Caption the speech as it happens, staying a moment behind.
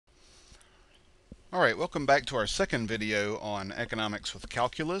Alright, welcome back to our second video on economics with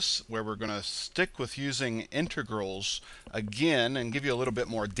calculus, where we're going to stick with using integrals again and give you a little bit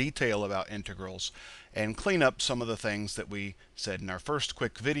more detail about integrals and clean up some of the things that we said in our first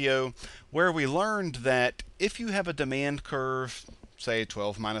quick video, where we learned that if you have a demand curve, say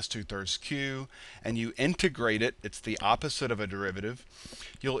 12 minus 2/3 q, and you integrate it, it's the opposite of a derivative,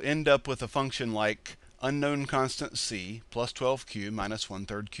 you'll end up with a function like unknown constant c plus 12q minus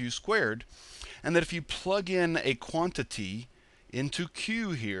 1/3 q squared, and that if you plug in a quantity into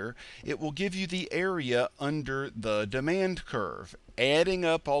Q here, it will give you the area under the demand curve, adding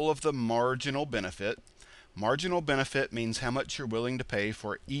up all of the marginal benefit. Marginal benefit means how much you're willing to pay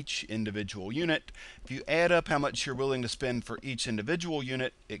for each individual unit. If you add up how much you're willing to spend for each individual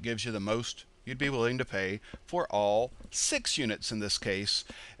unit, it gives you the most you'd be willing to pay for all 6 units in this case,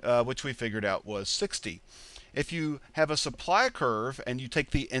 which we figured out was 60. If you have a supply curve and you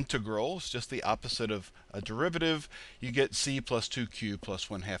take the integral, it's just the opposite of a derivative, you get c plus 2q plus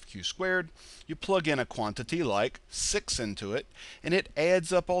 1/2 q squared. You plug in a quantity like 6 into it, and it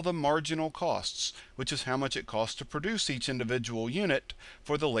adds up all the marginal costs, which is how much it costs to produce each individual unit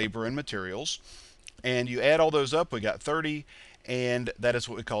for the labor and materials. And you add all those up, we got 30, and that is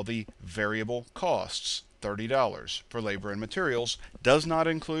what we call the variable costs. $30 for labor and materials. Does not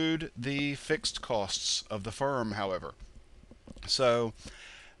include the fixed costs of the firm, however. So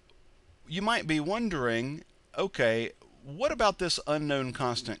you might be wondering, okay, what about this unknown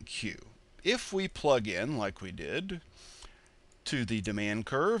constant Q? If we plug in, like we did, to the demand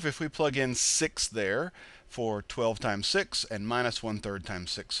curve, if we plug in 6 there for 12 times 6 and minus 1/3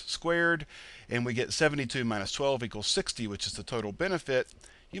 times 6 squared, and we get 72 minus 12 equals 60, which is the total benefit,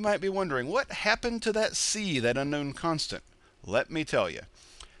 you might be wondering, what happened to that c, that unknown constant? Let me tell you.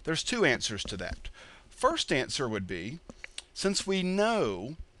 There's two answers to that. First answer would be, since we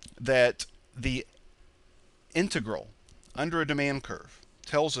know that the integral under a demand curve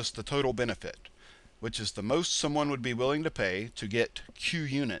tells us the total benefit, which is the most someone would be willing to pay to get q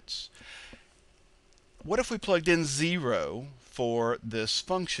units, what if we plugged in 0 for this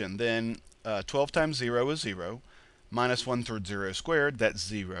function? Then 12 times 0 is 0. Minus 1/3 0 squared, that's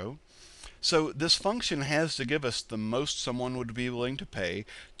 0. So this function has to give us the most someone would be willing to pay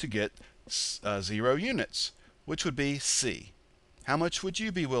to get 0 units, which would be c. How much would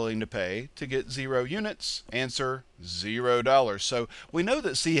you be willing to pay to get 0 units? Answer, $0. So we know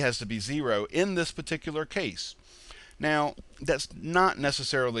that c has to be 0 in this particular case. Now, that's not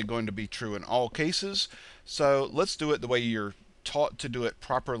necessarily going to be true in all cases, so let's do it the way you're taught to do it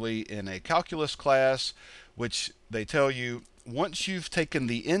properly in a calculus class, which they tell you, once you've taken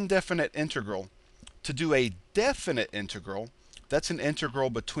the indefinite integral to do a definite integral, that's an integral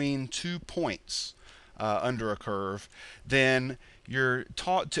between 2 points under a curve, then you're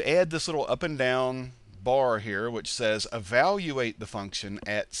taught to add this little up and down bar here, which says evaluate the function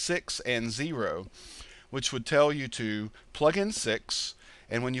at 6 and 0, which would tell you to plug in 6,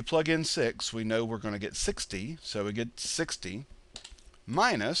 and when you plug in 6, we know we're going to get 60, so we get 60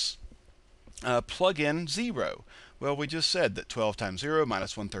 minus plug in 0. Well, we just said that 12 times 0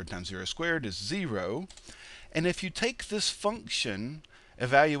 minus 1/3 times 0 squared is 0. And if you take this function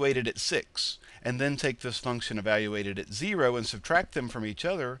evaluated at 6, and then take this function evaluated at 0 and subtract them from each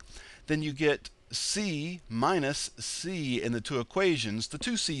other, then you get c minus c in the two equations. The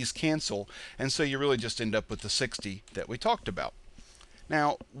two c's cancel, and so you really just end up with the 60 that we talked about.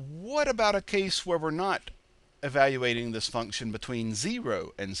 Now, what about a case where we're not evaluating this function between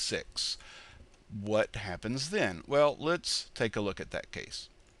 0 and 6? What happens then? Well, let's take a look at that case.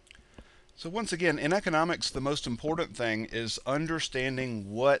 So once again, in economics, the most important thing is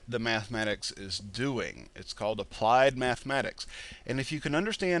understanding what the mathematics is doing. It's called applied mathematics. And if you can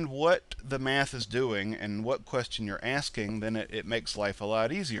understand what the math is doing and what question you're asking, then it makes life a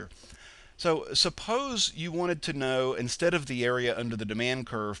lot easier. So suppose you wanted to know, instead of the area under the demand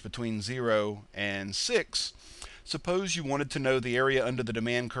curve between 0 and 6, suppose you wanted to know the area under the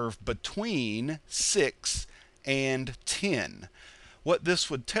demand curve between 6 and 10. What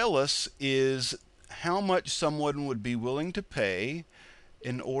this would tell us is how much someone would be willing to pay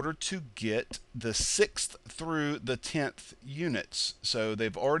in order to get the 6th through the 10th units. So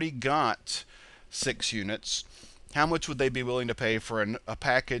they've already got 6 units. How much would they be willing to pay for a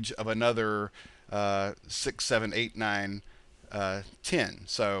package of another 6, 7, 8, 9, 10?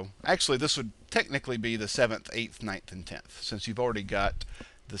 So actually this would technically be the 7th, 8th, 9th, and 10th, since you've already got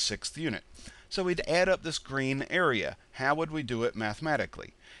the 6th unit. So we'd add up this green area. How would we do it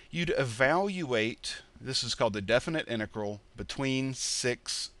mathematically? You'd evaluate, this is called the definite integral, between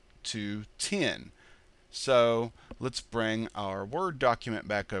 6 to 10. So let's bring our Word document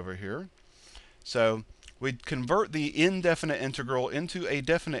back over here. So we'd convert the indefinite integral into a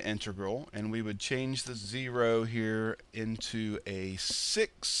definite integral, and we would change the 0 here into a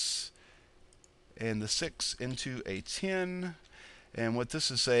 6, and the 6 into a 10. And what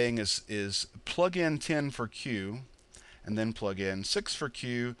this is saying is plug in 10 for Q, and then plug in 6 for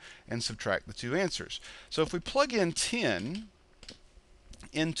Q, and subtract the two answers. So if we plug in 10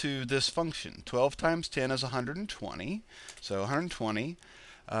 into this function, 12 times 10 is 120. So 120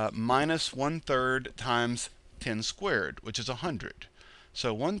 minus 1/3 times 10 squared, which is 100.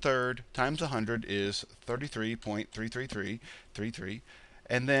 So 1/3 times 100 is 33.33333.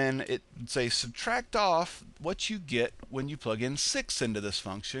 And then it would say subtract off what you get when you plug in 6 into this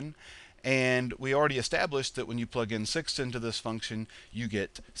function. And we already established that when you plug in 6 into this function, you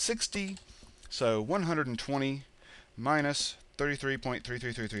get 60. So 120 minus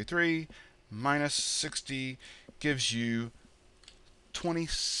 33.33333 minus 60 gives you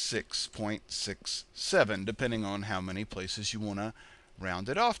 26.67, depending on how many places you want to round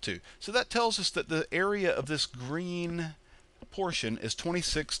it off to. So that tells us that the area of this green portion is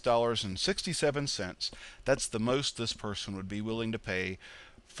 $26.67. That's the most this person would be willing to pay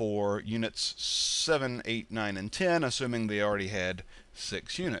for units 7, 8, 9, and 10, assuming they already had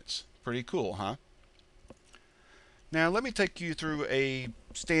 6 units. Pretty cool, huh? Now let me take you through a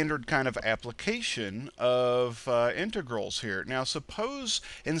standard kind of application of integrals here. Now suppose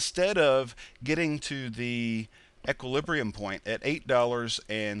instead of getting to the equilibrium point at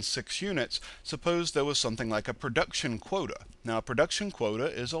 $8.06, suppose there was something like a production quota. Now a production quota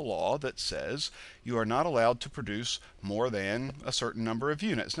is a law that says you are not allowed to produce more than a certain number of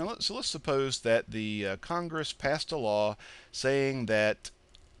units. Now let's suppose that the Congress passed a law saying that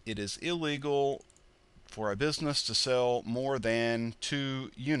it is illegal for a business to sell more than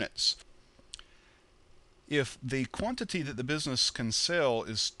 2 units. If the quantity that the business can sell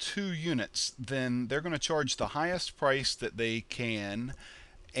is 2 units, then they're going to charge the highest price that they can,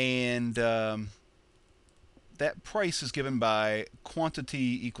 and that price is given by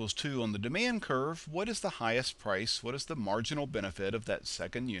quantity equals 2 on the demand curve. What is the highest price? What is the marginal benefit of that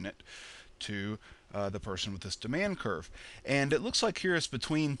second unit to the person with this demand curve? And it looks like here it's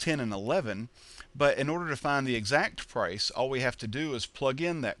between 10 and 11, but in order to find the exact price, all we have to do is plug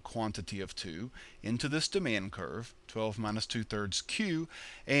in that quantity of 2 into this demand curve, 12 minus 2/3 Q,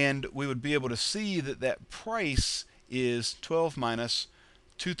 and we would be able to see that that price is 12 minus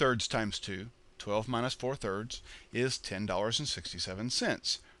 2/3 times 2, 12 minus 4/3 is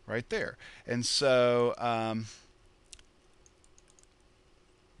 $10.67 right there. And so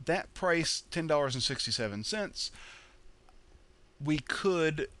that price, $10.67, we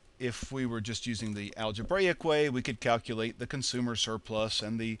could, if we were just using the algebraic way, we could calculate the consumer surplus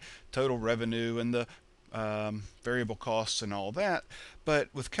and the total revenue and the variable costs and all that.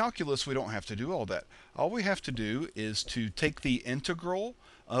 But with calculus, we don't have to do all that. All we have to do is to take the integral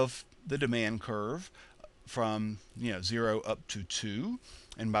of the demand curve from 0 up to 2,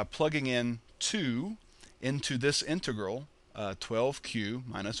 and by plugging in 2 into this integral, 12q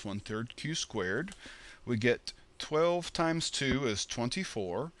minus 1/3 q squared, we get 12 times 2 is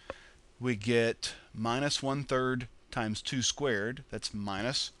 24. We get minus 1/3 times 2 squared, that's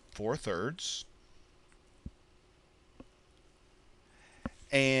minus 4/3.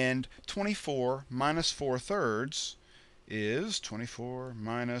 And 24 minus 4/3 is 24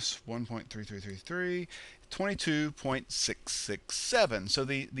 minus 1.3333, 22.667. So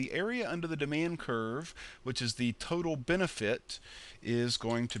the area under the demand curve, which is the total benefit, is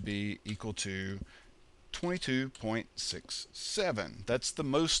going to be equal to 22.67. That's the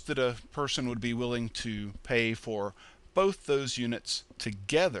most that a person would be willing to pay for both those units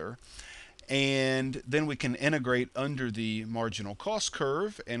together. And then we can integrate under the marginal cost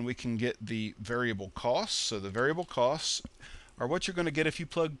curve, and we can get the variable costs. So the variable costs are what you're going to get if you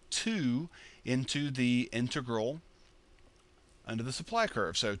plug 2 into the integral under the supply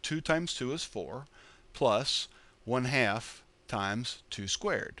curve. So 2 times 2 is 4, plus 1/2 times 2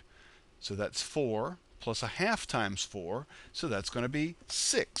 squared. So that's 4 plus 1/2 times 4, so that's going to be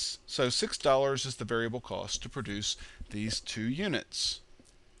 6. So $6 is the variable cost to produce these 2 units.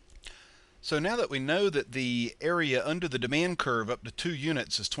 So now that we know that the area under the demand curve up to 2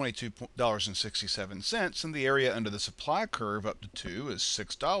 units is $22.67, and the area under the supply curve up to 2 is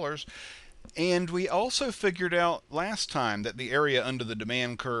 $6, and we also figured out last time that the area under the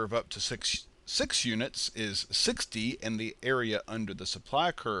demand curve up to 6 units is 60, and the area under the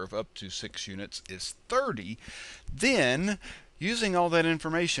supply curve up to 6 units is 30, then using all that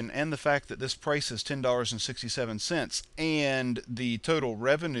information and the fact that this price is $10.67 and the total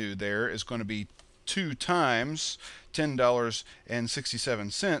revenue there is going to be 2 times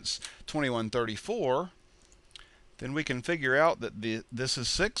 $10.67, 2134, then we can figure out that this is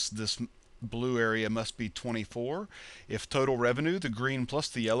 6, this blue area must be 24. If total revenue, the green plus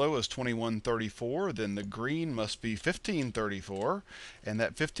the yellow, is 2134, then the green must be 1534, and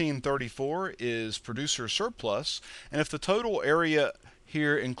that 1534 is producer surplus. And if the total area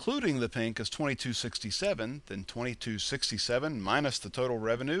here, including the pink, is 2267, then 2267 minus the total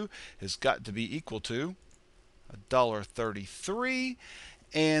revenue has got to be equal to $1.33.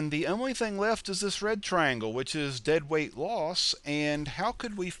 And the only thing left is this red triangle, which is deadweight loss. And how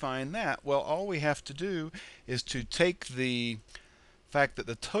could we find that? Well, all we have to do is to take the fact that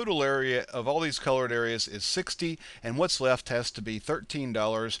the total area of all these colored areas is 60, and what's left has to be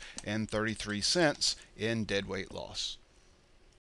 $13.33 in deadweight loss.